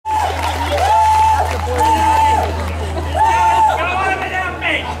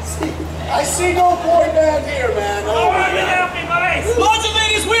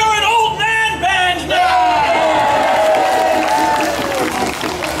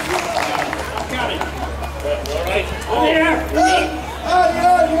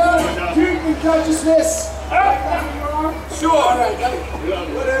business? Sure. All right,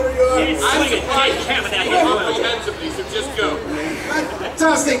 whatever you are. I'm surprised you can't comprehensively, so just go.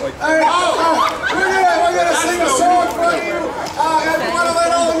 Fantastic. All right, we're gonna sing a song for you. And we want to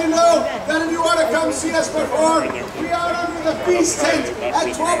let all of you know that if you want to come see us perform, we are under the feast tent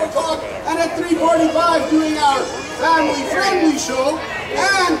at 12 o'clock and at 3:45 doing our family-friendly show,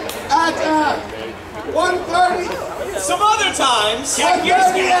 and at 1:30. Some other times.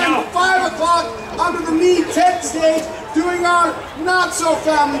 1:30 and 5 o'clock under the meat tent stage doing our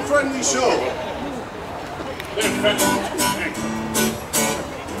not-so-family-friendly show.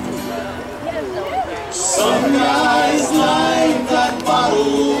 Some guys like that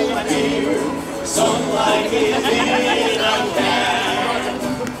bottle of beer, some like it in a can.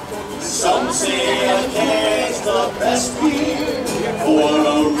 Some say a can's the best beer for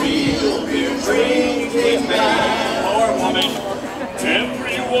a real beer drinking man. Or woman,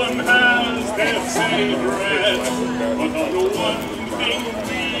 everyone has their favorite, but on one thing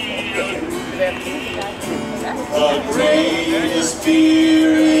we agree. The greatest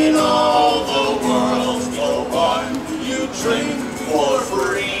beer in all the world's the one you drink for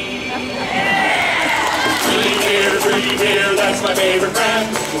free. Free beer, that's my favorite brand.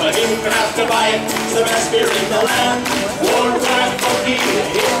 But you don't have to buy it, it's the best beer in the land. Warm, fat, funky,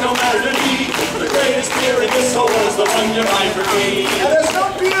 it no matter to me. The greatest beer in this whole world's the one you buy for me. Now there's no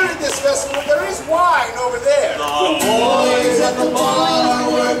beer in this festival, there is wine over there. The boys at the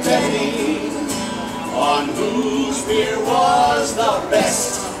bar were betting on whose beer was the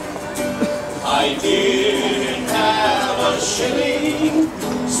best. I didn't have a shilling,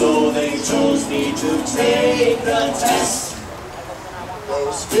 so they chose me to take the test.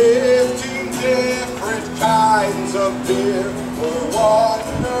 Those 15 different kinds of beer were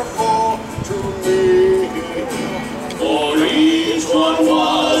wonderful to me. For each one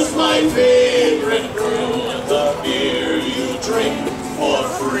was my favorite brew, the beer you drink for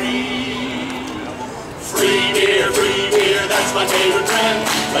free. Free beer, that's my favorite brand.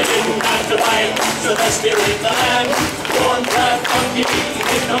 I didn't have to buy it, it's the best beer in the land. Warm, fat, funky,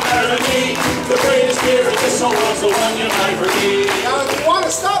 it no matter to me. The greatest beer in this whole world's the one you buy for me. Now if you want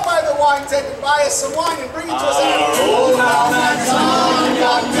to stop by the wine tent and buy us some wine and bring it to us Our old man Tom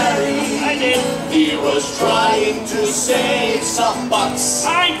got married. I did. He was trying to save some bucks.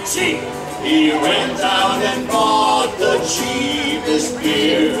 I'm cheap. He went out and bought the cheapest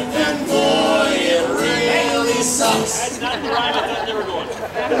beer, and boy, it really sucks. That's not the rhyme I thought they were going.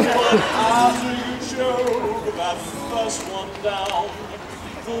 But after you choke that first one down,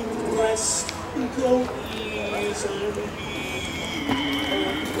 the rest go easily.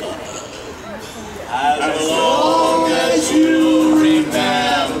 As long as you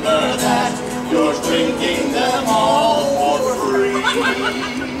remember that you're drinking them all for free.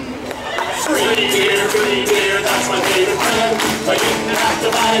 Free beer, that's my favorite brand. I didn't have to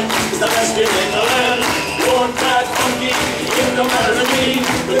buy it, it's the best beer in the land. Warm, fat, funky, it don't matter to me.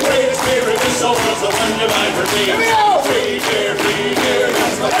 The greatest beer in this whole world's the one you buy for me. Free beer,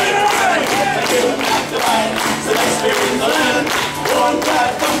 that's my favorite brand. I didn't have to buy it, it's the best beer in the land. Warm,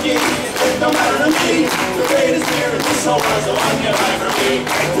 fat, funky, it don't matter to me. The greatest beer in this whole world's the one you buy for me.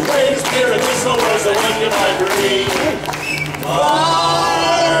 The greatest beer in this whole world's the one you buy for me.